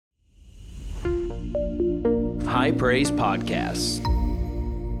High Praise Podcast.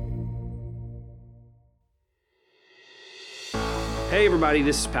 Hey everybody,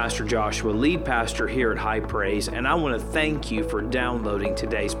 this is Pastor Joshua, lead pastor here at High Praise, and I want to thank you for downloading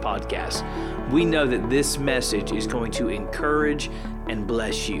today's podcast. We know that this message is going to encourage and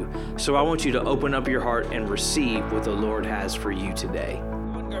bless you. So I want you to open up your heart and receive what the Lord has for you today.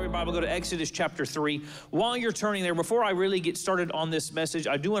 Grab your Bible, go to Exodus chapter 3. While you're turning there, before I really get started on this message,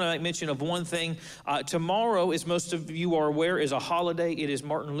 I do want to make mention of one thing. Tomorrow, as most of you are aware, is a holiday. It is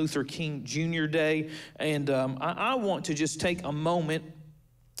Martin Luther King Jr. Day. And I want to just take a moment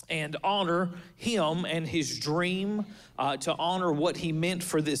and honor him and his dream, to honor what he meant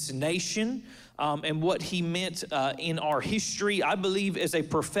for this nation, and what he meant in our history. I believe as a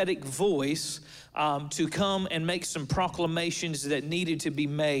prophetic voice to come and make some proclamations that needed to be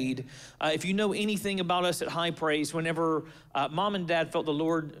made. If you know anything about us at High Praise, whenever mom and dad felt the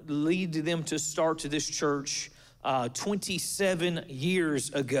Lord lead them to start to this church 27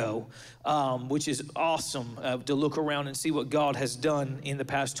 years ago, which is awesome to look around and see what God has done in the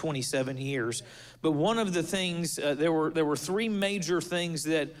past 27 years. But one of the things, there were three major things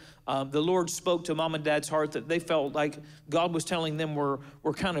that the Lord spoke to mom and dad's heart that they felt like God was telling them were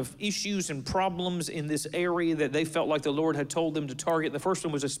kind of issues and problems in this area that they felt like the Lord had told them to target. The first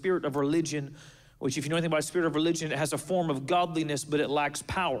one was a spirit of religion, which if you know anything about a spirit of religion, it has a form of godliness, but it lacks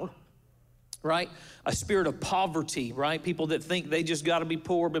power. Right? A spirit of poverty, right? People that think they just got to be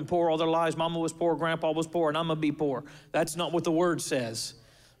poor, been poor all their lives. Mama was poor, grandpa was poor, and I'm going to be poor. That's not what the word says.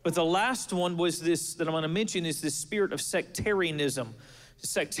 But the last one was this that I'm going to mention is this spirit of sectarianism.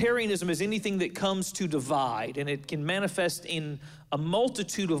 Sectarianism is anything that comes to divide, and it can manifest in a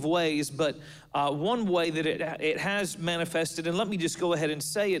multitude of ways, but one way that it has manifested, and let me just go ahead and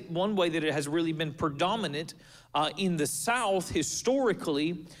say it, one way that it has really been predominant in the South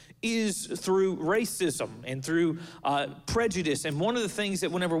historically is through racism and through prejudice. And one of the things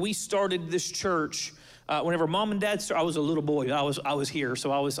that whenever we started this church, whenever mom and dad started, I was a little boy. I was here,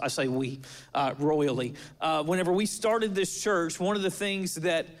 so I say we royally. Whenever we started this church, one of the things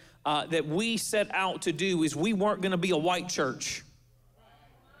that we set out to do is we weren't going to be a white church.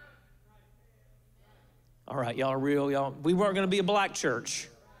 All right, y'all are real, y'all. We weren't going to be a black church.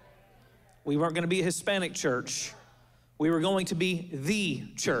 We weren't going to be a Hispanic church. We were going to be the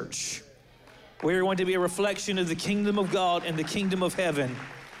church. We were going to be a reflection of the kingdom of God and the kingdom of heaven.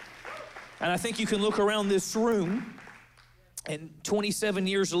 And I think you can look around this room, and 27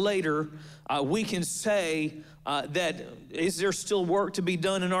 years later, we can say that is there still work to be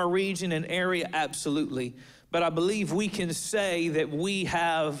done in our region and area? Absolutely. But I believe we can say that we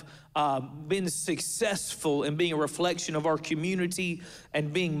have been successful in being a reflection of our community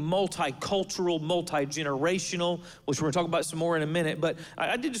and being multicultural, multi-generational, which we're going to talk about some more in a minute. But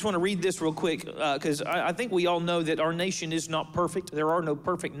I did just want to read this real quick because I think we all know that our nation is not perfect. There are no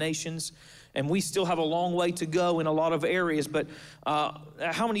perfect nations, and we still have a long way to go in a lot of areas. But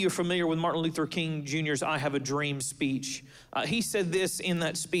how many of you are familiar with Martin Luther King Jr.'s I Have a Dream speech? He said this in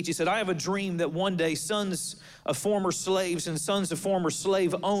that speech. He said, I have a dream that one day sons of former slaves and sons of former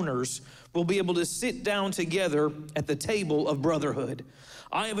slave owners will be able to sit down together at the table of brotherhood.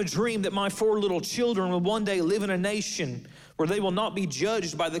 I have a dream that my four little children will one day live in a nation where they will not be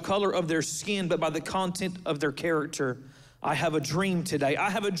judged by the color of their skin, but by the content of their character. I have a dream today. I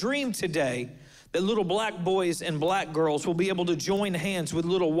have a dream today that little black boys and black girls will be able to join hands with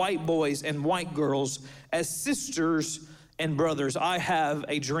little white boys and white girls as sisters and brothers. I have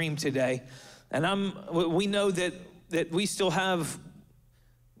a dream today. And we know that we still have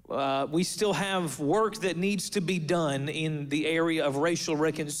work that needs to be done in the area of racial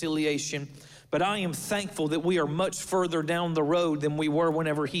reconciliation. But I am thankful that we are much further down the road than we were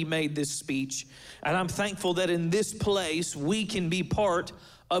whenever he made this speech. And I'm thankful that in this place, we can be part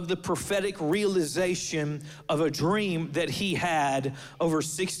of the prophetic realization of a dream that he had over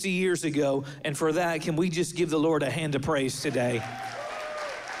 60 years ago. And for that, can we just give the Lord a hand of praise today?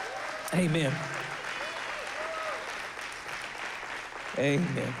 Amen.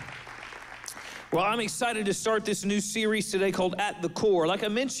 Amen. Well, I'm excited to start this new series today called At the Core. Like I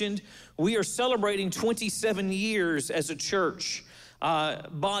mentioned, we are celebrating 27 years as a church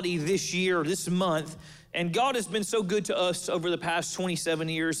body this month. And God has been so good to us over the past 27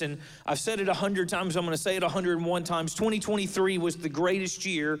 years. And I've said it 100 times. I'm going to say it 101 times. 2023 was the greatest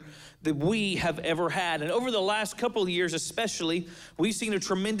year that we have ever had. And over the last couple of years especially, we've seen a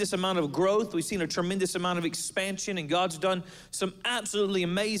tremendous amount of growth. We've seen a tremendous amount of expansion, and God's done some absolutely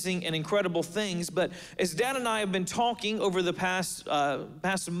amazing and incredible things. But as Dad and I have been talking over the past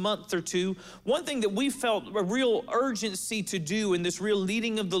month or two, one thing that we felt a real urgency to do, and this real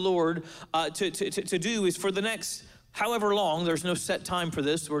leading of the Lord to do, do is for the next however long, there's no set time for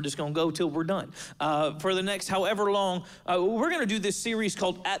this, we're just going to go till we're done. For the next however long, we're going to do this series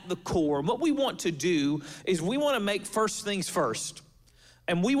called At the Core. And what we want to do is we want to make first things first.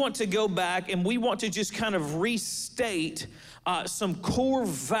 And we want to go back and we want to just kind of restate some core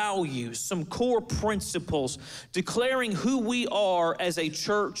values, some core principles, declaring who we are as a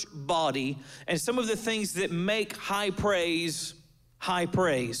church body and some of the things that make high praise high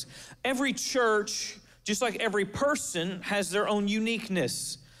praise. Every church, just like every person, has their own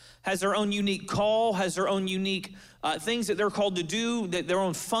uniqueness, has their own unique call, has their own unique things that they're called to do, that their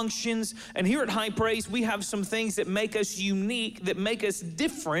own functions. And here at High Praise, we have some things that make us unique, that make us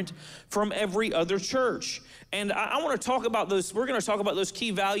different from every other church. And I want to talk about those. We're going to talk about those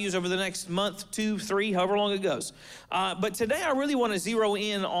key values over the next month, 2, 3, however long it goes. But today I really want to zero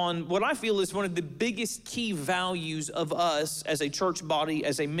in on what I feel is one of the biggest key values of us as a church body,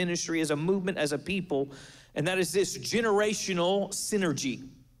 as a ministry, as a movement, as a people. And that is this: generational synergy.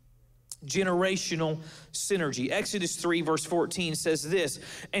 Generational synergy. Exodus 3 verse 14 says this: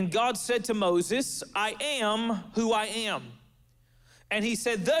 "And God said to Moses, I am who I am. And he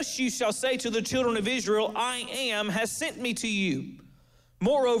said, thus you shall say to the children of Israel, I am has sent me to you.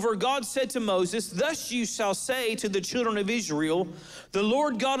 Moreover, God said to Moses, thus you shall say to the children of Israel, the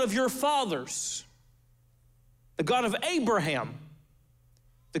Lord God of your fathers, the God of Abraham,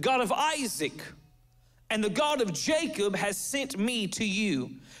 the God of Isaac, and the God of Jacob has sent me to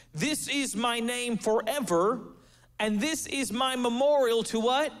you. This is my name forever, and this is my memorial to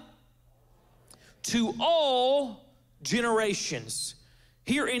what? To all generations."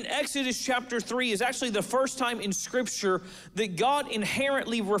 Here in Exodus chapter 3 is actually the first time in Scripture that God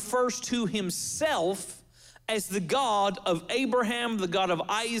inherently refers to himself as the God of Abraham, the God of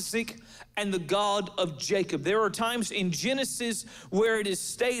Isaac, and the God of Jacob. There are times in Genesis where it is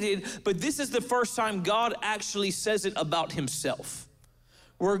stated, but this is the first time God actually says it about himself.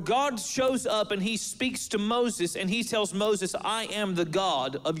 Where God shows up and he speaks to Moses and he tells Moses, I am the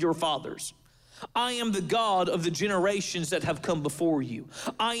God of your fathers. I am the God of the generations that have come before you.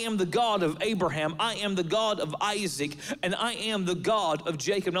 I am the God of Abraham. I am the God of Isaac, and I am the God of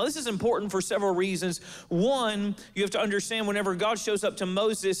Jacob. Now, this is important for several reasons. One, you have to understand whenever God shows up to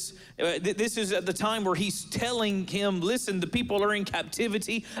Moses, this is at the time where he's telling him, listen, the people are in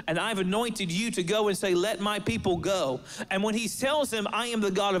captivity, and I've anointed you to go and say, let my people go. And when he tells him, I am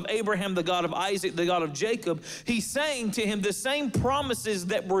the God of Abraham, the God of Isaac, the God of Jacob, he's saying to him the same promises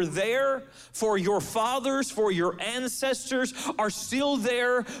that were there for your fathers, for your ancestors, are still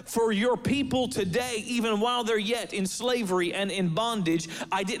there for your people today, even while they're yet in slavery and in bondage.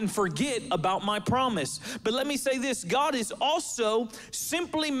 I didn't forget about my promise. But let me say this: God is also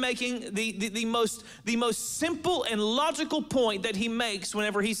simply making the most simple and logical point that he makes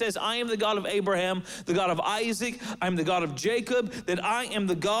whenever he says, I am the God of Abraham, the God of Isaac, I am the God of Jacob, that I am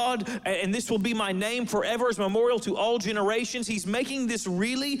the God, and this will be my name forever as memorial to all generations. He's making this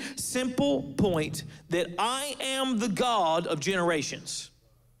really simple point that I am the God of generations.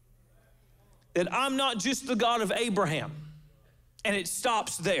 That I'm not just the God of Abraham, and it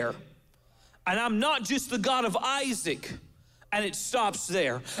stops there. And I'm not just the God of Isaac, and it stops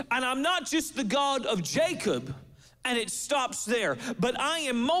there. And I'm not just the God of Jacob, and it stops there. But I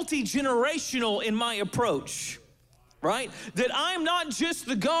am multi-generational in my approach, right? That I'm not just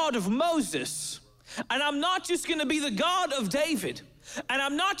the God of Moses, and I'm not just gonna be the God of David, and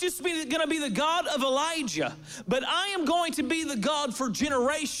I'm not just going to be the God of Elijah, but I am going to be the God for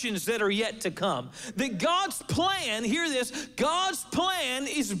generations that are yet to come. That God's plan, hear this, God's plan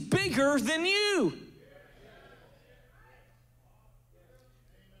is bigger than you.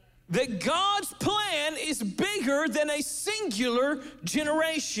 That God's plan is bigger than a singular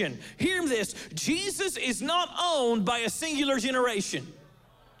generation. Hear this, Jesus is not owned by a singular generation.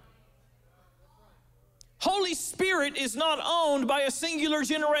 Holy Spirit is not owned by a singular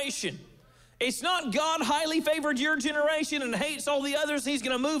generation. It's not God highly favored your generation and hates all the others. He's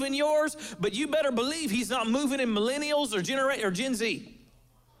going to move in yours, but you better believe he's not moving in millennials or Gen Z.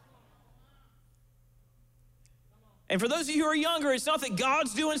 And for those of you who are younger, it's not that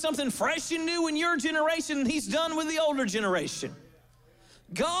God's doing something fresh and new in your generation and he's done with the older generation.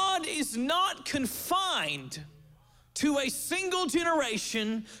 God is not confined to a single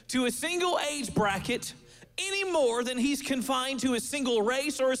generation, to a single age bracket, any more than he's confined to a single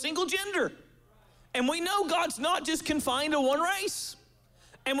race or a single gender. And we know God's not just confined to one race.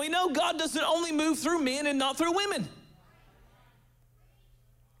 And we know God doesn't only move through men and not through women.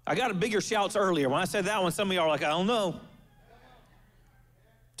 I got a bigger shouts earlier. When I said that one, some of y'all are like, I don't know.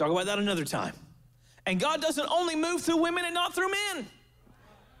 Talk about that another time. And God doesn't only move through women and not through men.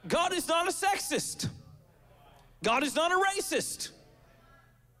 God is not a sexist. God is not a racist.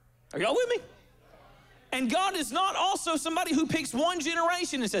 Are y'all with me? And God is not also somebody who picks one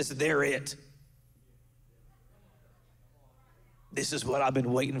generation and says, they're it. This is what I've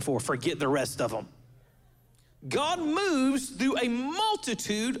been waiting for. Forget the rest of them. God moves through a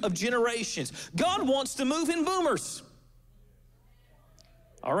multitude of generations. God wants to move in boomers.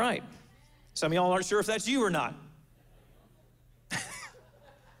 All right. Some of y'all aren't sure if that's you or not.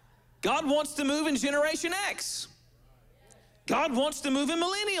 God wants to move in Generation X. God wants to move in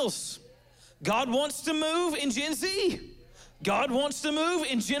millennials. God wants to move in Gen Z. God wants to move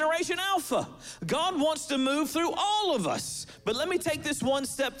in Generation Alpha. God wants to move through all of us. But let me take this one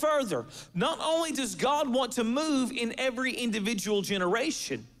step further. Not only does God want to move in every individual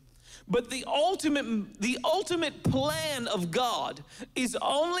generation, but the ultimate plan of God is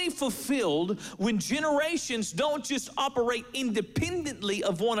only fulfilled when generations don't just operate independently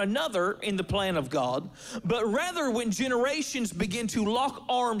of one another in the plan of God, but rather when generations begin to lock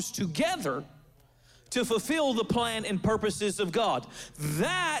arms together to fulfill the plan and purposes of God.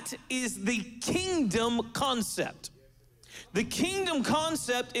 That is the kingdom concept. The kingdom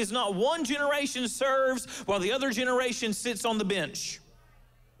concept is not one generation serves while the other generation sits on the bench.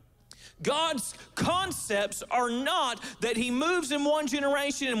 God's concepts are not that he moves in one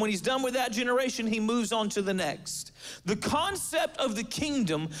generation and when he's done with that generation, he moves on to the next. The concept of the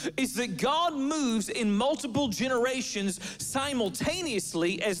kingdom is that God moves in multiple generations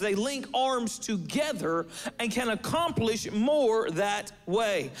simultaneously as they link arms together and can accomplish more that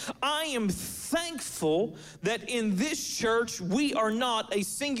way. I am thankful that in this church, we are not a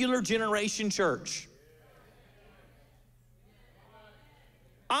singular generation church.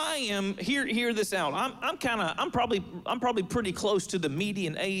 I am, hear this out. I'm probably pretty close to the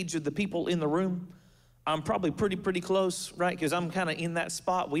median age of the people in the room. I'm probably pretty close, right? Because I'm kind of in that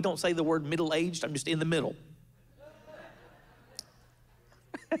spot. We don't say the word middle-aged. I'm just in the middle.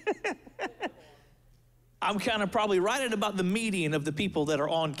 I'm kind of probably right at about the median of the people that are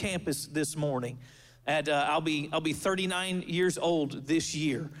on campus this morning. I'll be 39 years old this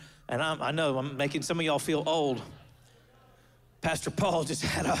year, and I know I'm making some of y'all feel old. Pastor Paul just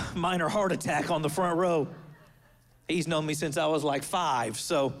had a minor heart attack on the front row. He's known me since I was like 5.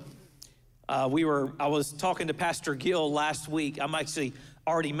 So I was talking to Pastor Gill last week. I'm actually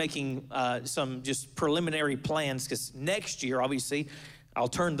already making some just preliminary plans because next year, obviously, I'll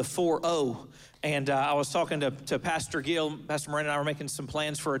turn the 4-0. And I was talking to Pastor Gill. Pastor Moran and I were making some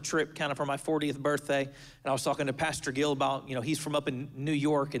plans for a trip kind of for my 40th birthday. And I was talking to Pastor Gill about, he's from up in New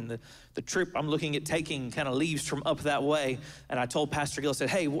York, and the trip I'm looking at taking kind of leaves from up that way. And I told Pastor Gill, I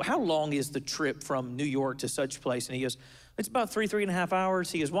said, hey, how long is the trip from New York to such place? And he goes, it's about 3.5 hours.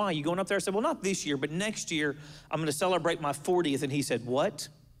 He goes, why? Are you going up there? I said, well, not this year, but next year I'm going to celebrate my 40th. And he said, what?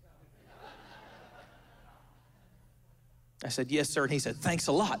 I said, yes, sir. And he said, thanks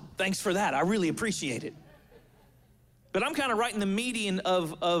a lot. Thanks for that. I really appreciate it. But I'm kind of right in the median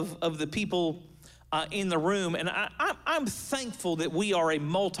of the people in the room. And I'm thankful that we are a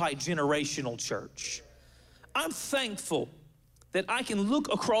multi-generational church. I'm thankful that I can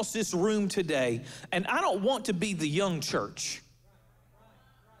look across this room today, and I don't want to be the young church.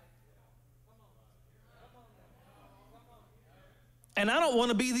 And I don't want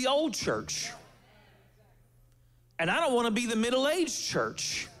to be the old church. And I don't want to be the middle-aged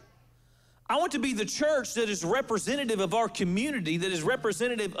church. I want to be the church that is representative of our community, that is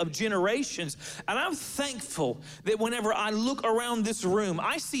representative of generations. And I'm thankful that whenever I look around this room,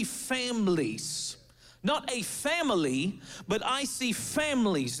 I see families. Not a family, but I see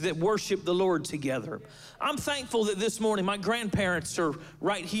families that worship the Lord together. I'm thankful that this morning my grandparents are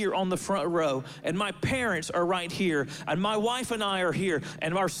right here on the front row, and my parents are right here, and my wife and I are here,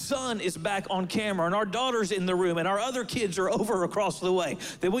 and our son is back on camera, and our daughter's in the room, and our other kids are over across the way.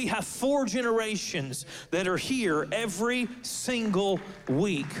 That we have 4 generations that are here every single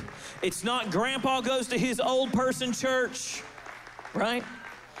week. It's not grandpa goes to his old person church, right?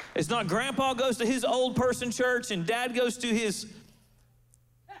 It's not grandpa goes to his old person church and dad goes to his,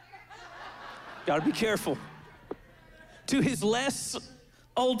 gotta be careful, to his less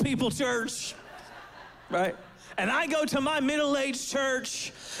old people church, right? And I go to my middle-aged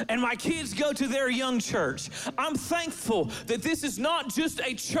church, and my kids go to their young church. I'm thankful that this is not just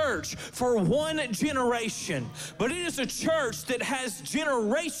a church for one generation, but it is a church that has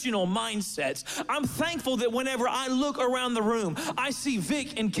generational mindsets. I'm thankful that whenever I look around the room, I see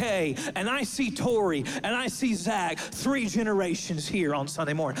Vic and Kay, and I see Tori, and I see Zach, 3 generations here on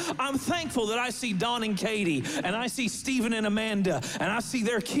Sunday morning. I'm thankful that I see Don and Katie, and I see Stephen and Amanda, and I see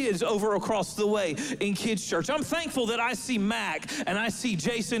their kids over across the way in kids' church. I'm I'm thankful that I see Mac and I see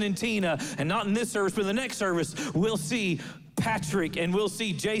Jason and Tina, and not in this service, but in the next service, we'll see Patrick and we'll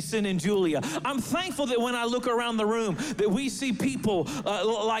see Jason and Julia. I'm thankful that when I look around the room that we see people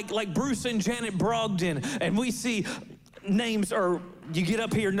like Bruce and Janet Brogdon, and we see names, or you get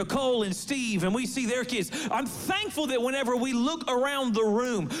up here, Nicole and Steve, and we see their kids. I'm thankful that whenever we look around the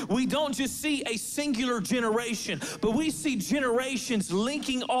room, we don't just see a singular generation, but we see generations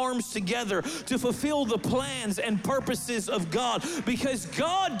linking arms together to fulfill the plans and purposes of God, because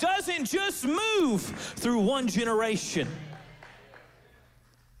God doesn't just move through one generation.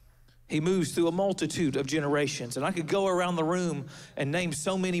 He moves through a multitude of generations. And I could go around the room and name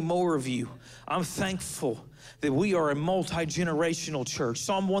so many more of you. I'm thankful that we are a multi-generational church.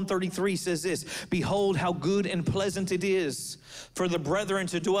 Psalm 133 says this, behold how good and pleasant it is for the brethren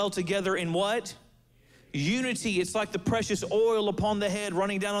to dwell together in what? Unity. It's like the precious oil upon the head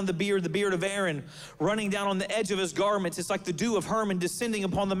running down on the beard of Aaron, running down on the edge of his garments. It's like the dew of Hermon descending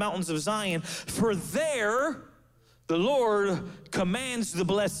upon the mountains of Zion. For there the Lord commands the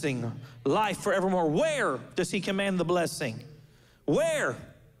blessing, life forevermore. Where does he command the blessing? Where?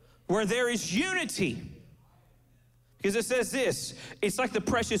 Where there is unity. Because it says this, it's like the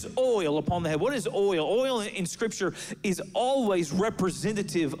precious oil upon the head. What is oil? Oil in Scripture is always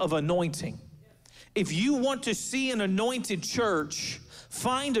representative of anointing. If you want to see an anointed church,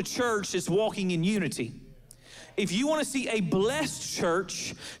 find a church that's walking in unity. If you want to see a blessed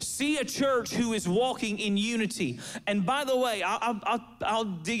church, see a church who is walking in unity. And by the way, I'll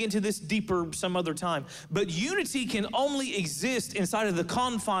dig into this deeper some other time, but unity can only exist inside of the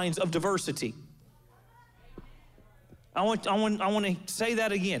confines of diversity. I want to say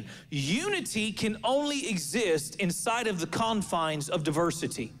that again. Unity can only exist inside of the confines of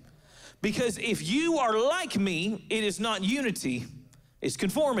diversity. Because if you are like me, it is not unity, it's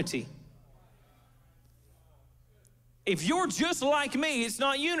conformity. If you're just like me, it's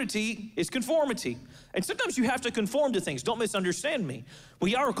not unity, it's conformity. And sometimes you have to conform to things. Don't misunderstand me.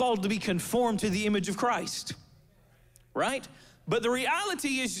 We are called to be conformed to the image of Christ, right? But the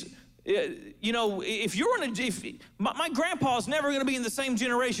reality is, you know, if my grandpa's never going to be in the same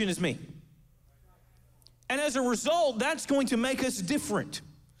generation as me. And as a result, that's going to make us different.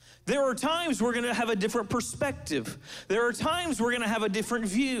 There are times we're going to have a different perspective. There are times we're going to have a different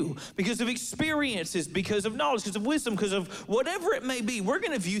view because of experiences, because of knowledge, because of wisdom, because of whatever it may be. We're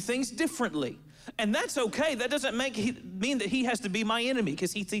going to view things differently. And that's okay. That doesn't mean that he has to be my enemy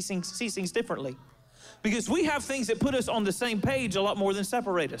because he sees things differently. Because we have things that put us on the same page a lot more than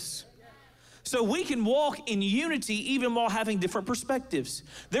separate us. So we can walk in unity even while having different perspectives.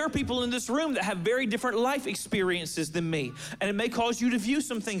 There are people in this room that have very different life experiences than me, and it may cause you to view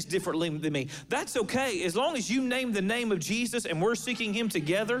some things differently than me. That's okay, as long as you name the name of Jesus and we're seeking him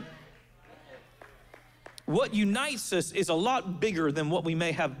together. What unites us is a lot bigger than what we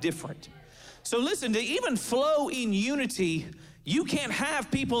may have different. So listen, to even flow in unity, you can't have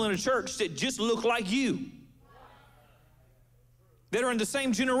people in a church that just look like you, that are in the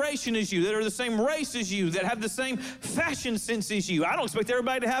same generation as you, that are the same race as you, that have the same fashion sense as you. I don't expect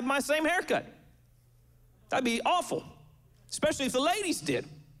everybody to have my same haircut. That'd be awful, especially if the ladies did.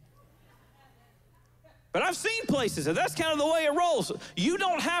 But I've seen places that that's kind of the way it rolls. You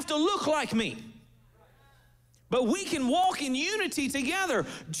don't have to look like me, but we can walk in unity together.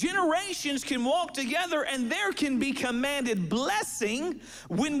 Generations can walk together, and there can be commanded blessing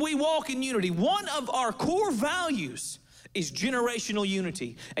when we walk in unity. One of our core values is generational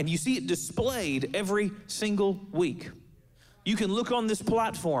unity, and you see it displayed every single week. You can look on this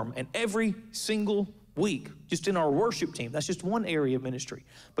platform, and every single week, just in our worship team, that's just one area of ministry,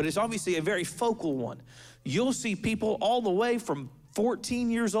 but it's obviously a very focal one. You'll see people all the way from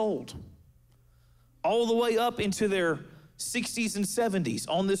 14 years old, all the way up into their 60s and 70s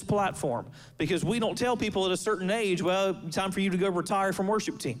on this platform, because we don't tell people at a certain age, well, time for you to go retire from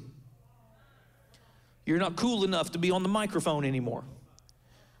worship team. You're not cool enough to be on the microphone anymore.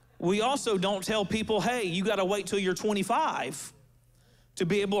 We also don't tell people, hey, you got to wait till you're 25 to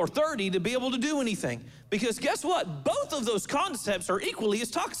be able, or 30 to be able to do anything. Because guess what? Both of those concepts are equally as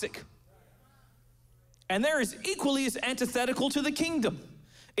toxic. And they're as equally as antithetical to the kingdom.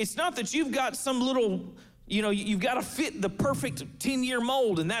 It's not that you've got some little, you know, you've got to fit the perfect 10-year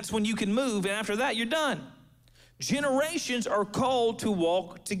mold and that's when you can move, and after that you're done. Generations are called to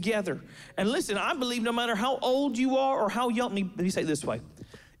walk together. And listen, I believe no matter how old you are or how young, let me say it this way.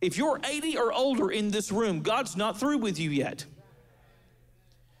 If you're 80 or older in this room, God's not through with you yet.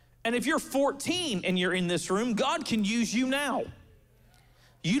 And if you're 14 and you're in this room, God can use you now.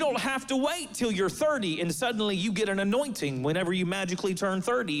 You don't have to wait till you're 30 and suddenly you get an anointing whenever you magically turn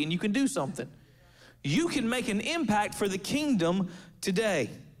 30 and you can do something. you can make an impact for the kingdom today.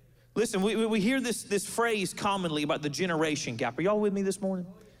 Listen, we hear this phrase commonly about the generation gap. Are y'all with me this morning?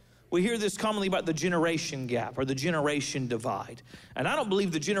 We hear this commonly about the generation gap or the generation divide. And I don't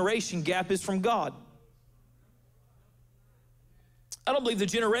believe the generation gap is from God. I don't believe the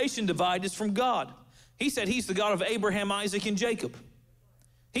generation divide is from God. He said he's the God of Abraham, Isaac, and Jacob.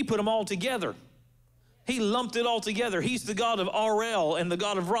 He put them all together. He lumped it all together. He's the God of RL and the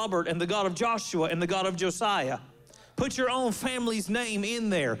God of Robert and the God of Joshua and the God of Josiah. Put your own family's name in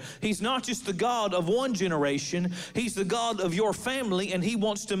there. He's not just the God of one generation. He's the God of your family, and he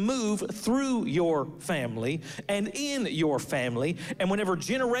wants to move through your family and in your family. And whenever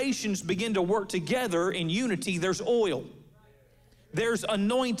generations begin to work together in unity, there's oil. There's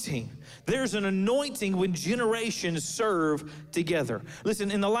anointing. There's an anointing when generations serve together.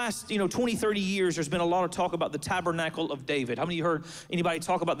 Listen, in the last 20, 30 years, there's been a lot of talk about the tabernacle of David. How many of you heard anybody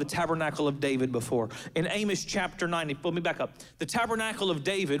talk about the tabernacle of David before? In Amos chapter 9, let me back up. The tabernacle of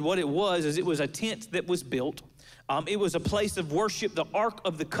David, what it was is it was a tent that was built. It was a place of worship. The Ark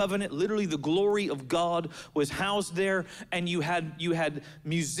of the Covenant, literally the glory of God, was housed there. And you had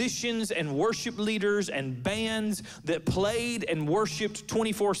musicians and worship leaders and bands that played and worshiped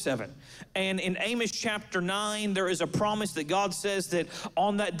 24/7. And in Amos chapter 9, there is a promise that God says that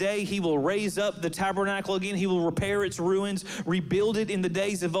on that day, he will raise up the tabernacle again. He will repair its ruins, rebuild it in the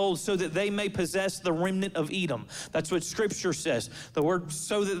days of old so that they may possess the remnant of Edom. That's what Scripture says. The word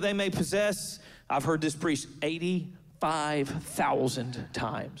so that they may possess, I've heard this preached 85,000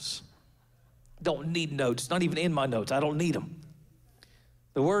 times. Don't need notes, not even in my notes. I don't need them.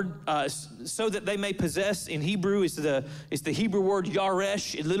 The word so that they may possess in Hebrew is the Hebrew word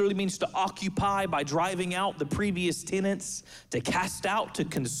yaresh. It literally means to occupy by driving out the previous tenants, to cast out, to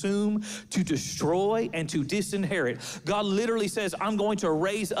consume, to destroy, and to disinherit. God literally says, I'm going to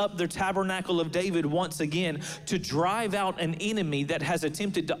raise up the tabernacle of David once again to drive out an enemy that has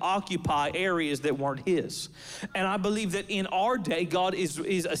attempted to occupy areas that weren't his. And I believe that in our day, God is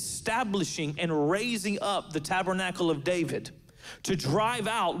establishing and raising up the tabernacle of David to drive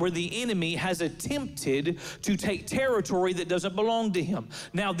out where the enemy has attempted to take territory that doesn't belong to him.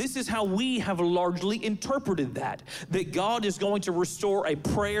 Now, this is how we have largely interpreted that God is going to restore a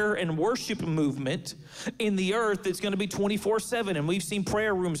prayer and worship movement in the earth that's going to be 24/7. And we've seen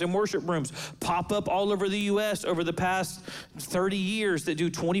prayer rooms and worship rooms pop up all over the U.S. over the past 30 years that do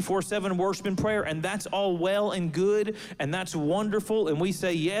 24/7 worship and prayer. And that's all well and good, and that's wonderful. And we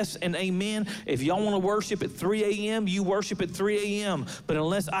say yes and amen. If y'all want to worship at 3 a.m., you worship at 3 a.m. But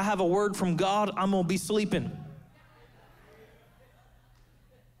unless I have a word from God, I'm going to be sleeping.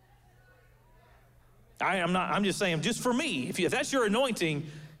 I'm just saying, just for me, if that's your anointing,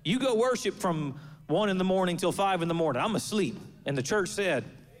 you go worship from 1 in the morning till 5 in the morning. I'm asleep. And the church said,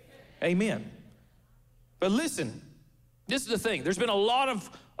 amen. But listen, this is the thing. There's been a lot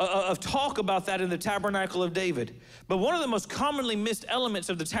of talk about that in the tabernacle of David. But one of the most commonly missed elements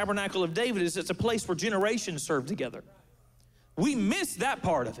of the tabernacle of David is it's a place where generations serve together. We miss that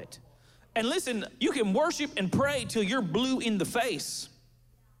part of it. And listen, you can worship and pray till you're blue in the face,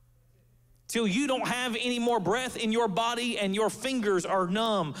 till you don't have any more breath in your body and your fingers are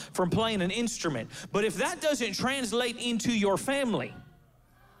numb from playing an instrument. But if that doesn't translate into your family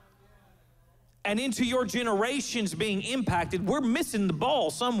and into your generations being impacted, we're missing the ball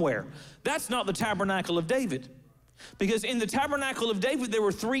somewhere. That's not the tabernacle of David. Because in the tabernacle of David, there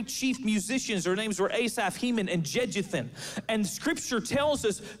were 3 chief musicians. Their names were Asaph, Heman, and Jeduthun. And Scripture tells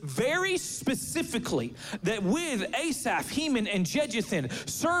us very specifically that with Asaph, Heman, and Jeduthun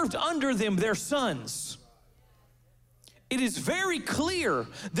served under them their sons. It is very clear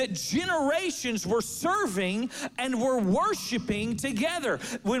that generations were serving and were worshiping together.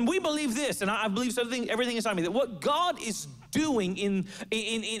 When we believe this, and I believe everything inside me, that what God is doing in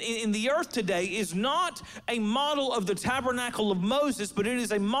the earth today is not a model of the tabernacle of Moses, but it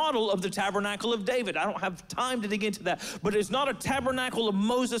is a model of the tabernacle of David. I don't have time to dig into that, but it's not a tabernacle of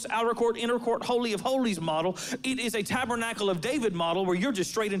Moses, outer court, inner court, holy of holies model. It is a tabernacle of David model where you're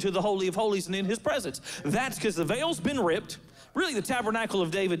just straight into the holy of holies and in his presence. That's because the veil's been ripped. Really, the tabernacle of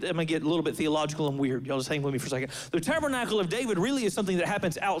David, I'm going to get a little bit theological and weird. Y'all just hang with me for a second. The tabernacle of David really is something that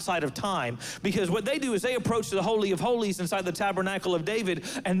happens outside of time, because what they do is they approach the Holy of Holies inside the tabernacle of David,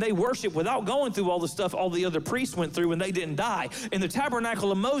 and they worship without going through all the stuff all the other priests went through when they didn't die. In the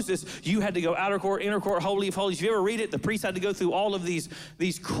tabernacle of Moses, you had to go outer court, inner court, Holy of Holies. If you ever read it, the priests had to go through all of these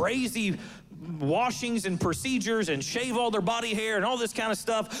crazy washings and procedures and shave all their body hair and all this kind of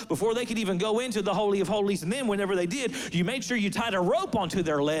stuff before they could even go into the Holy of Holies. And then whenever they did, you made sure you tied a rope onto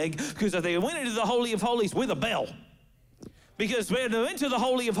their leg, because if they went into the Holy of Holies with a bell, Because when they went to the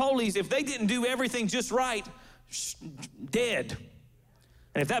Holy of Holies, if they didn't do everything just right, dead.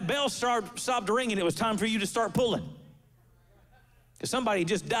 And if that bell stopped ringing, it was time for you to start pulling. Because somebody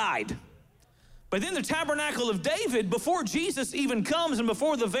just died. But then the tabernacle of David, before Jesus even comes and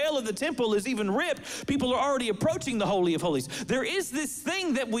before the veil of the temple is even ripped, people are already approaching the Holy of Holies. There is this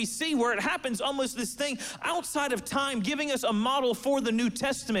thing that we see where it happens, almost this thing outside of time, giving us a model for the New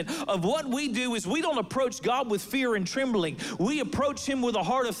Testament of what we do is we don't approach God with fear and trembling. We approach him with a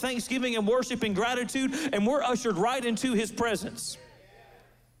heart of thanksgiving and worship and gratitude, and we're ushered right into his presence.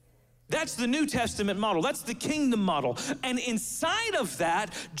 That's the New Testament model. That's the kingdom model. And inside of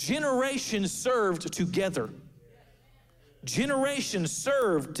that, generations served together. Generations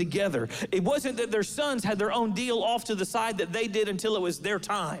served together. It wasn't that their sons had their own deal off to the side that they did until it was their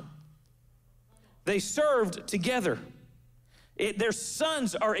time. They served together. Their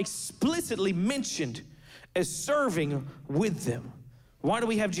sons are explicitly mentioned as serving with them. Why do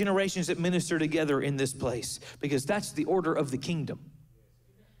we have generations that minister together in this place? Because that's the order of the kingdom.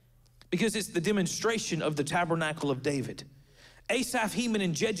 Because it's the demonstration of the tabernacle of David. Asaph, Heman,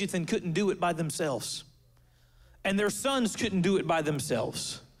 and Jeduthun couldn't do it by themselves. And their sons couldn't do it by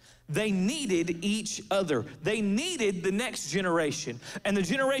themselves. They needed each other. They needed the next generation. And the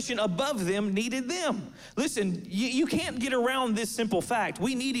generation above them needed them. Listen, you can't get around this simple fact.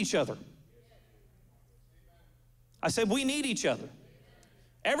 We need each other. I said we need each other.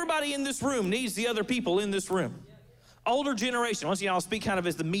 Everybody in this room needs the other people in this room. Older generation, once again, I'll speak kind of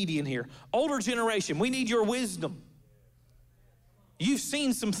as the median here. Older generation, we need your wisdom. You've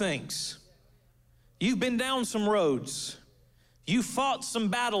seen some things. You've been down some roads. You fought some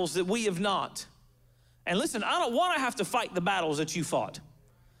battles that we have not. And listen, I don't want to have to fight the battles that you fought.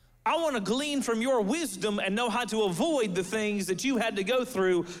 I want to glean from your wisdom and know how to avoid the things that you had to go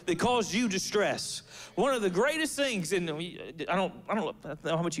through that caused you distress. One of the greatest things, and I don't know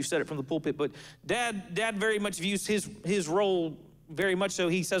how much you've said it from the pulpit, but Dad very much views his role very much so.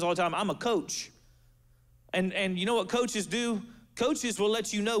 He says all the time, I'm a coach. And you know what coaches do? Coaches will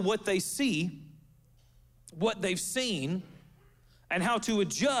let you know what they see, what they've seen, and how to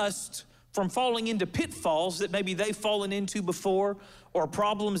adjust from falling into pitfalls that maybe they've fallen into before or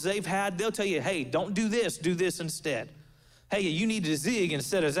problems they've had. They'll tell you, hey, don't do this instead. Hey, you need to zig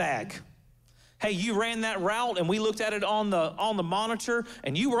instead of zag. Hey, you ran that route and we looked at it on the monitor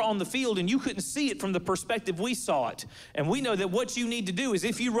and you were on the field and you couldn't see it from the perspective we saw it. And we know that what you need to do is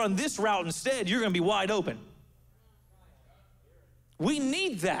if you run this route instead, you're gonna be wide open. We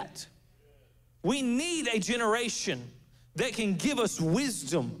need that. We need a generation that can give us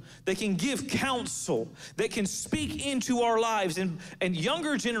wisdom, that can give counsel, that can speak into our lives. And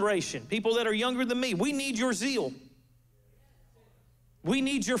younger generation, people that are younger than me, we need your zeal. We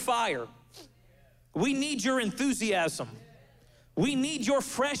need your fire. We need your enthusiasm. We need your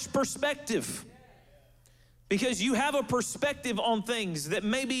fresh perspective. Because you have a perspective on things that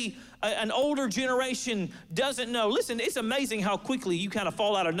maybe an older generation doesn't know. Listen, it's amazing how quickly you kind of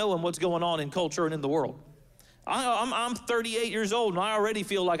fall out of knowing what's going on in culture and in the world. I'm 38 years old and I already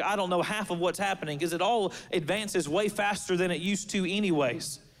feel like I don't know half of what's happening because it all advances way faster than it used to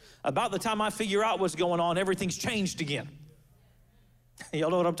anyways. About the time I figure out what's going on, everything's changed again.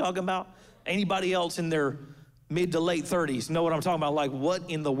 Y'all know what I'm talking about? Anybody else in their mid to late 30s know what I'm talking about? Like, what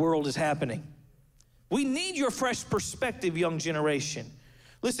in the world is happening? We need your fresh perspective, young generation.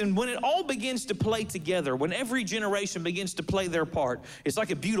 Listen, when it all begins to play together, when every generation begins to play their part, it's like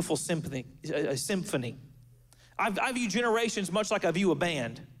a beautiful symphony. I view generations much like I view a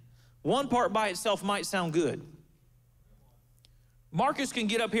band. One part by itself might sound good. Marcus can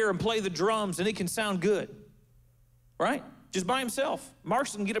get up here and play the drums and it can sound good, right? Just by himself.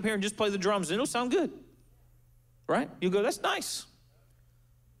 Marcus can get up here and just play the drums and it'll sound good, right? You go, that's nice.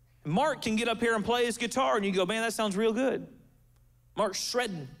 Mark can get up here and play his guitar and you go, man, that sounds real good. Mark's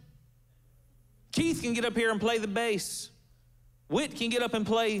shredding. Keith can get up here and play the bass. Whit can get up and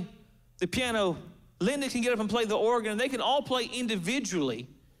play the piano. Linda can get up and play the organ. They can all play individually,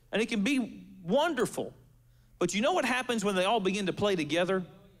 and it can be wonderful. But you know what happens when they all begin to play together?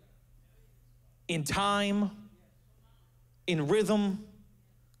 In time, in rhythm,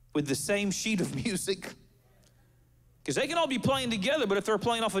 with the same sheet of music. Because they can all be playing together, but if they're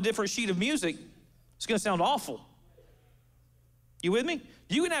playing off a different sheet of music, it's going to sound awful. You with me?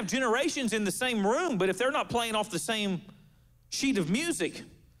 You can have generations in the same room, but if they're not playing off the same sheet of music,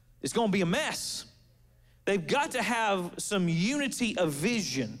 it's going to be a mess. They've got to have some unity of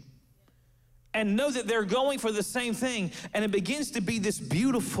vision and know that they're going for the same thing. And it begins to be this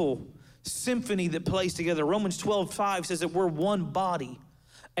beautiful symphony that plays together. Romans 12:5 says that we're one body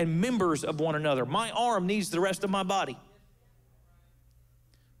and members of one another. My arm needs the rest of my body.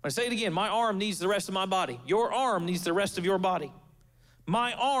 I say it again, my arm needs the rest of my body. Your arm needs the rest of your body.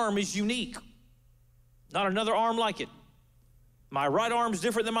 My arm is unique. Not another arm like it. My right arm is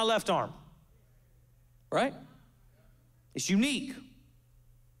different than my left arm. Right? It's unique.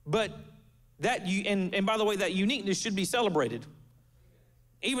 But and by the way, that uniqueness should be celebrated.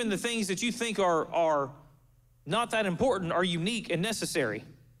 Even the things that you think are not that important are unique and necessary.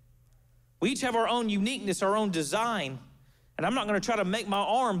 We each have our own uniqueness, our own design. And I'm not going to try to make my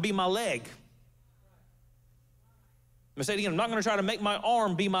arm be my leg. I'm going to say it again. I'm not going to try to make my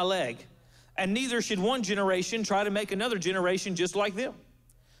arm be my leg. And neither should one generation try to make another generation just like them.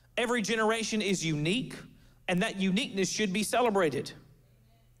 Every generation is unique, and that uniqueness should be celebrated.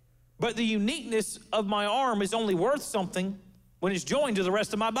 But the uniqueness of my arm is only worth something when it's joined to the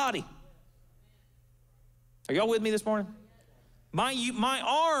rest of my body. Are y'all with me this morning? My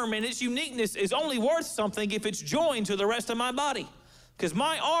arm and its uniqueness is only worth something if it's joined to the rest of my body. Because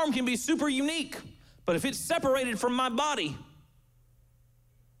my arm can be super unique, but if it's separated from my body,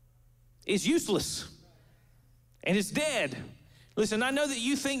 it's useless and it's dead. Listen, I know that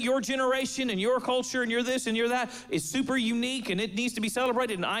you think your generation and your culture and your this and your that is super unique and it needs to be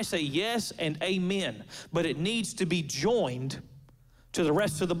celebrated, and I say yes and amen, but it needs to be joined to the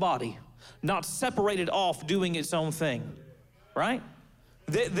rest of the body, not separated off doing its own thing. Right?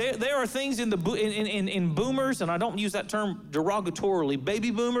 There are things in boomers, and I don't use that term derogatorily,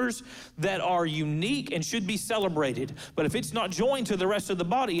 baby boomers that are unique and should be celebrated. But if it's not joined to the rest of the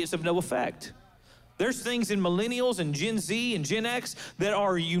body, it's of no effect. There's things in millennials and Gen Z and Gen X that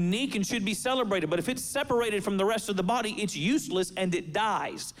are unique and should be celebrated. But if it's separated from the rest of the body, it's useless and it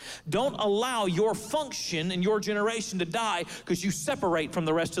dies. Don't allow your function and your generation to die because you separate from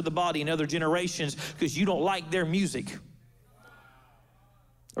the rest of the body and other generations because you don't like their music.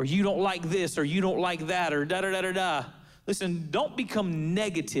 Or you don't like this, or you don't like that, or da-da-da-da-da. Listen, don't become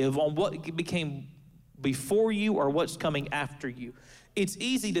negative on what became before you or what's coming after you. It's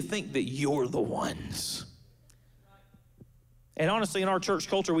easy to think that you're the ones. And honestly, in our church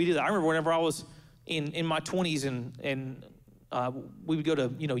culture, we do that. I remember whenever I was in my 20s and we would go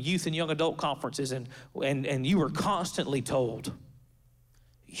to youth and young adult conferences, and you were constantly told,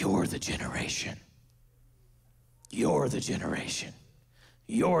 you're the generation. You're the generation.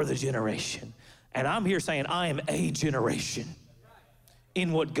 You're the generation. And I'm here saying I am a generation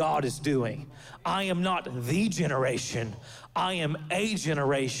in what God is doing. I am not the generation. I am a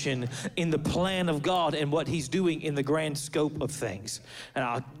generation in the plan of God and what he's doing in the grand scope of things.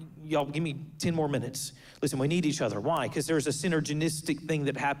 And y'all give me 10 more minutes. Listen, we need each other. Why? Because there's a synergistic thing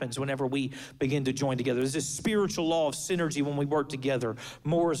that happens whenever we begin to join together. There's this spiritual law of synergy when we work together.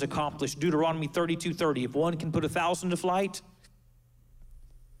 More is accomplished. Deuteronomy 32:30. If one can put 1,000 to flight,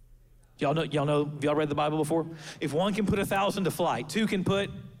 Y'all know, have y'all read the Bible before? If one can put 1,000 to flight, two can put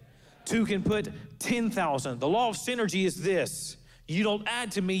 10,000. The law of synergy is this: you don't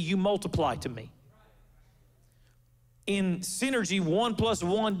add to me, you multiply to me. In synergy, 1 +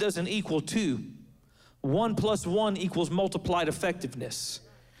 1 doesn't equal 2. 1 + 1 equals multiplied effectiveness.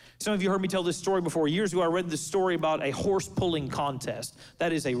 Some of you heard me tell this story before. Years ago, I read this story about a horse pulling contest.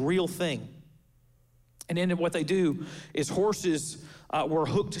 That is a real thing. And then what they do is horses were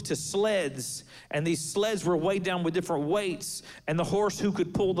hooked to sleds, and these sleds were weighed down with different weights, and the horse who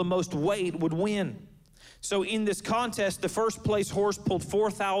could pull the most weight would win. So in this contest, the first place horse pulled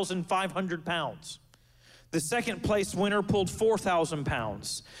 4,500 pounds. The second place winner pulled 4,000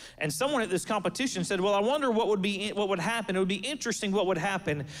 pounds. And someone at this competition said, well, I wonder what would happen. It would be interesting what would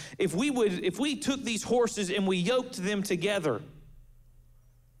happen if we took these horses and we yoked them together.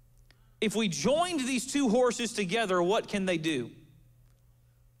 If we joined these two horses together, what can they do?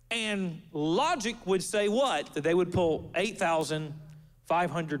 And logic would say what? That they would pull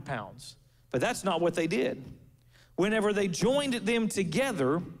 8,500 pounds. But that's not what they did. Whenever they joined them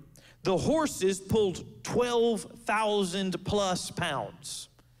together, the horses pulled 12,000 plus pounds.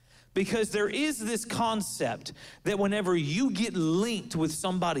 Because there is this concept that whenever you get linked with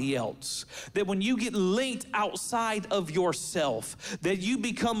somebody else, that when you get linked outside of yourself, that you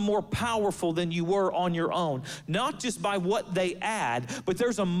become more powerful than you were on your own. Not just by what they add, but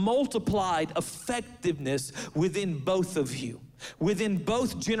there's a multiplied effectiveness within both of you. Within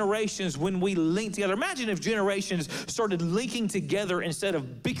both generations when we link together. Imagine if generations started linking together instead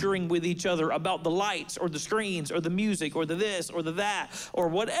of bickering with each other about the lights or the screens or the music or the this or the that or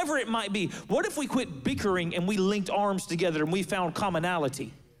whatever it might be. What if we quit bickering and we linked arms together and we found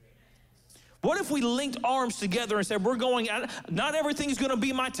commonality? What if we linked arms together and said, not everything's gonna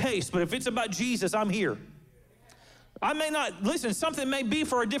be my taste, but if it's about Jesus, I'm here. I may not, listen, something may be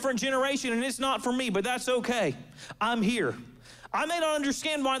for a different generation and it's not for me, but that's okay. I'm here. I may not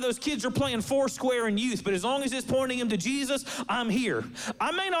understand why those kids are playing Foursquare in youth, but as long as it's pointing them to Jesus, I'm here.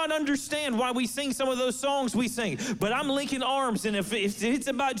 I may not understand why we sing some of those songs we sing, but I'm linking arms, and if it's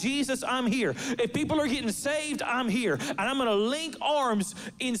about Jesus, I'm here. If people are getting saved, I'm here. And I'm going to link arms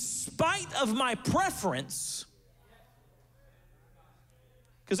in spite of my preference.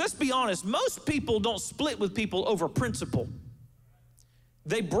 Because let's be honest, most people don't split with people over principle.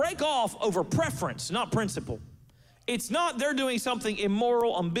 They break off over preference, not principle. It's not they're doing something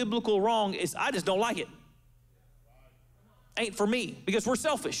immoral, unbiblical, wrong. It's I just don't like it. Ain't for me, because we're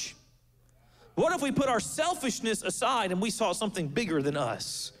selfish. What if we put our selfishness aside and we saw something bigger than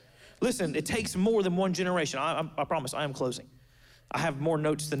us? Listen, it takes more than one generation. I promise, I am closing. I have more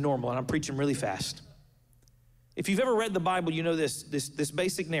notes than normal, and I'm preaching really fast. If you've ever read the Bible, you know this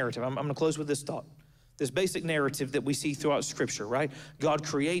basic narrative. I'm going to close with this thought. This basic narrative that we see throughout Scripture, right? God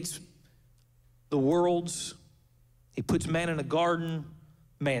creates the worlds. He puts man in a garden,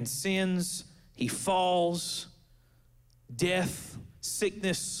 man sins, he falls, death,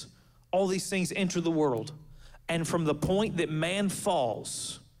 sickness, all these things enter the world. And from the point that man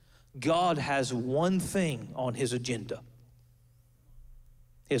falls, God has one thing on his agenda.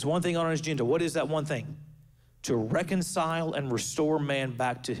 He has one thing on his agenda. What is that one thing? To reconcile and restore man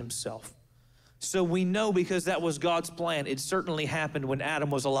back to himself. So we know, because that was God's plan, it certainly happened when Adam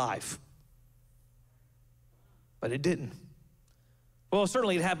was alive. But it didn't. Well,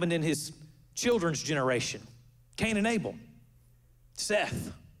 certainly it happened in his children's generation. Cain and Abel.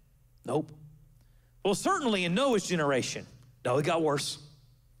 Seth. Nope. Well, certainly in Noah's generation. No, it got worse.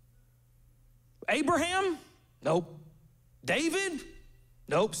 Abraham? Nope. David?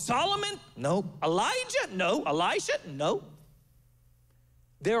 Nope. Solomon? Nope. Elijah? No. Elisha? No.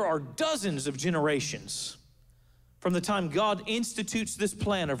 There are dozens of generations from the time God institutes this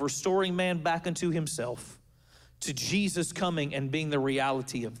plan of restoring man back unto himself to Jesus coming and being the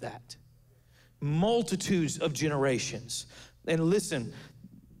reality of that. Multitudes of generations. And listen,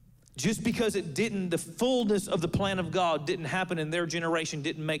 just because it didn't, the fullness of the plan of God didn't happen in their generation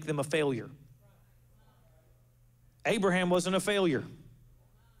didn't make them a failure. Abraham wasn't a failure.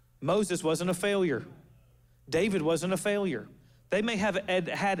 Moses wasn't a failure. David wasn't a failure. They may have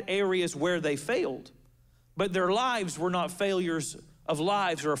had areas where they failed, but their lives were not failures of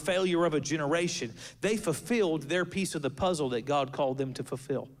lives or a failure of a generation. They fulfilled their piece of the puzzle that God called them to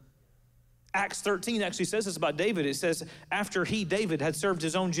fulfill. Acts 13 actually says this about David. It says, after he, David, had served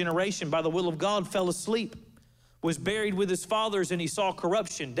his own generation by the will of God, fell asleep, was buried with his fathers, and he saw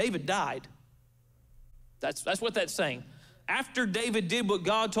corruption. David died. That's what that's saying. After David did what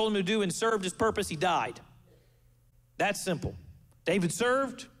God told him to do and served his purpose, he died. That's simple. David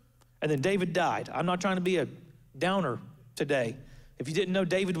served, and then David died. I'm not trying to be a downer today. If you didn't know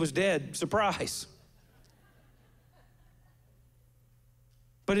David was dead, surprise.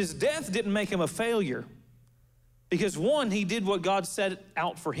 But his death didn't make him a failure, because one, he did what God set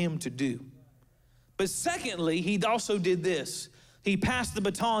out for him to do. But secondly, he also did this. He passed the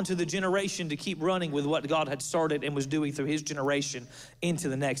baton to the generation to keep running with what God had started and was doing through his generation into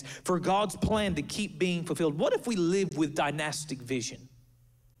the next, for God's plan to keep being fulfilled. What if we live with dynastic vision?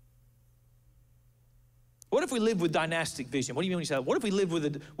 What if we live with dynastic vision? What do you mean when you say that? What if we live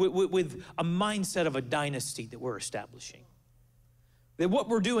with a mindset of a dynasty that we're establishing? That what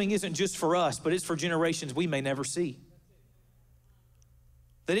we're doing isn't just for us, but it's for generations we may never see.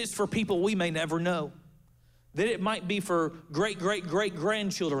 That it's for people we may never know. That it might be for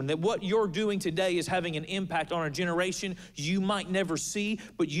great-great-great-grandchildren. That what you're doing today is having an impact on a generation you might never see,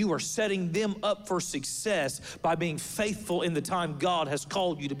 but you are setting them up for success by being faithful in the time God has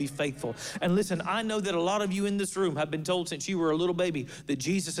called you to be faithful. And listen, I know that a lot of you in this room have been told since you were a little baby that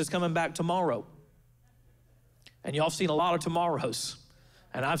Jesus is coming back tomorrow. And y'all have seen a lot of tomorrows.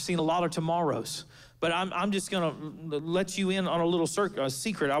 And I've seen a lot of tomorrows. But I'm just gonna let you in on a little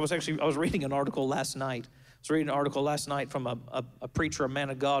secret. I was reading an article last night. I was reading an article last night from a preacher, a man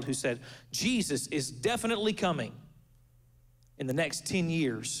of God, who said, Jesus is definitely coming in the next 10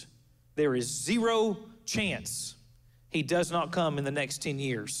 years. There is zero chance he does not come in the next 10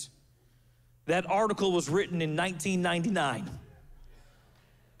 years. That article was written in 1999.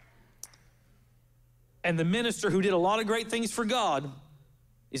 And the minister who did a lot of great things for God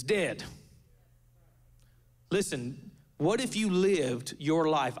is dead. Listen, what if you lived your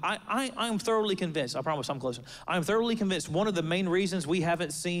life? I'm thoroughly convinced, I promise I'm closing. I'm thoroughly convinced one of the main reasons we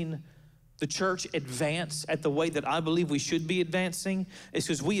haven't seen the church advance at the way that I believe we should be advancing is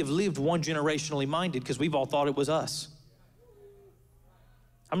because we have lived one generationally minded, because we've all thought it was us.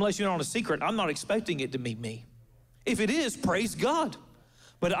 I'm gonna let you in on a secret. I'm not expecting it to be me. If it is, praise God.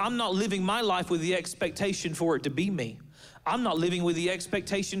 But I'm not living my life with the expectation for it to be me. I'm not living with the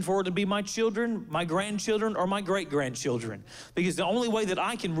expectation for it to be my children, my grandchildren, or my great-grandchildren. Because the only way that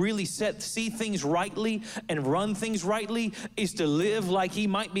I can really see things rightly and run things rightly is to live like he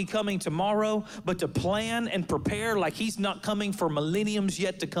might be coming tomorrow, but to plan and prepare like he's not coming for millenniums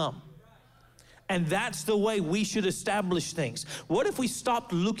yet to come. And that's the way we should establish things. What if we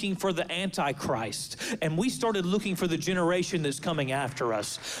stopped looking for the Antichrist and we started looking for the generation that's coming after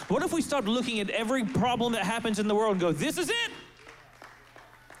us? What if we stopped looking at every problem that happens in the world and go, this is it?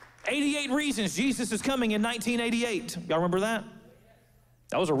 88 Reasons Jesus is Coming in 1988. Y'all remember that?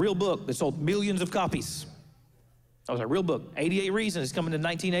 That was a real book that sold millions of copies. That was a real book. 88 Reasons is coming in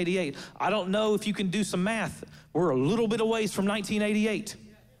 1988. I don't know if you can do some math. We're a little bit away from 1988.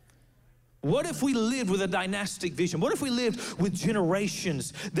 What if we lived with a dynastic vision? What if we lived with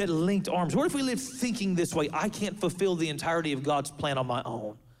generations that linked arms? What if we lived thinking this way? I can't fulfill the entirety of God's plan on my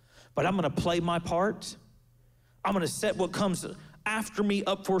own, but I'm gonna play my part. I'm gonna set what comes after me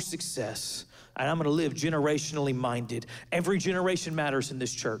up for success, and I'm gonna live generationally minded. Every generation matters in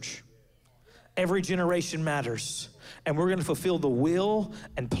this church. Every generation matters. And we're gonna fulfill the will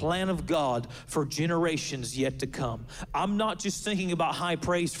and plan of God for generations yet to come. I'm not just thinking about high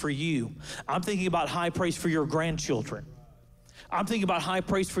praise for you. I'm thinking about high praise for your grandchildren. I'm thinking about high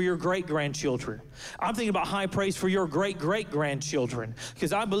praise for your great-grandchildren. I'm thinking about high praise for your great-great-grandchildren,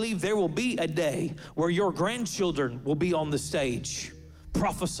 because I believe there will be a day where your grandchildren will be on the stage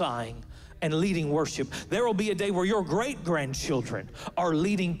prophesying and leading worship. There will be a day where your great-grandchildren are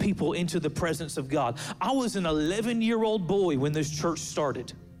leading people into the presence of God. I was an 11-year-old boy when this church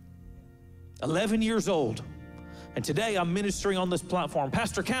started. 11 years old. And today I'm ministering on this platform.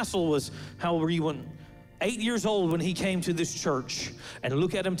 Pastor Castle was, how old were you when? 8 years old when he came to this church. And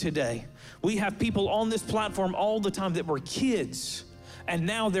look at him today. We have people on this platform all the time that were kids, and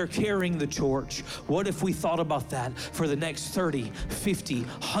now they're carrying the torch. What if we thought about that for the next 30, 50,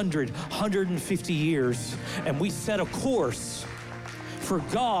 100, 150 years, and we set a course for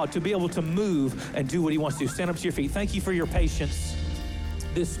God to be able to move and do what he wants to do? Stand up to your feet. Thank you for your patience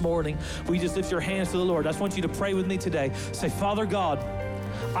this morning. We just lift your hands to the Lord. I just want you to pray with me today. Say, Father God,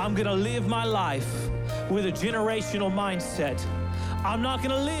 I'm gonna live my life with a generational mindset. I'm not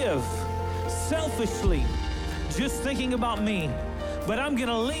gonna live selfishly, just thinking about me, but I'm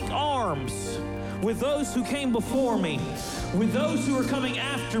gonna link arms with those who came before me, with those who are coming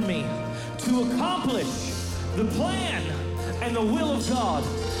after me, to accomplish the plan and the will of God.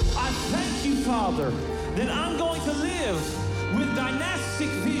 I thank you, Father, that I'm going to live with dynastic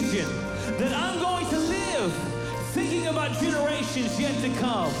vision, that I'm going to live thinking about generations yet to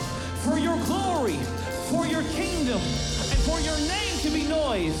come, for your glory, for your kingdom, and for your name to be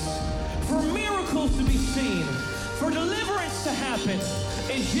noised, for miracles to be seen, for deliverance to happen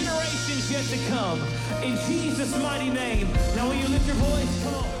in generations yet to come. In Jesus' mighty name. Now will you lift your voice?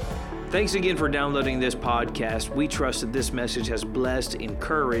 Come on. Thanks again for downloading this podcast. We trust that this message has blessed,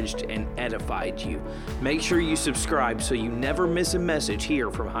 encouraged, and edified you. Make sure you subscribe so you never miss a message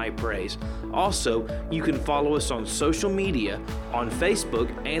here from High Praise. Also, you can follow us on social media, on Facebook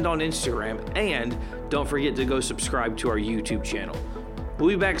and on Instagram, and don't forget to go subscribe to our YouTube channel. We'll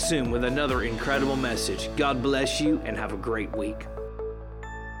be back soon with another incredible message. God bless you and have a great week.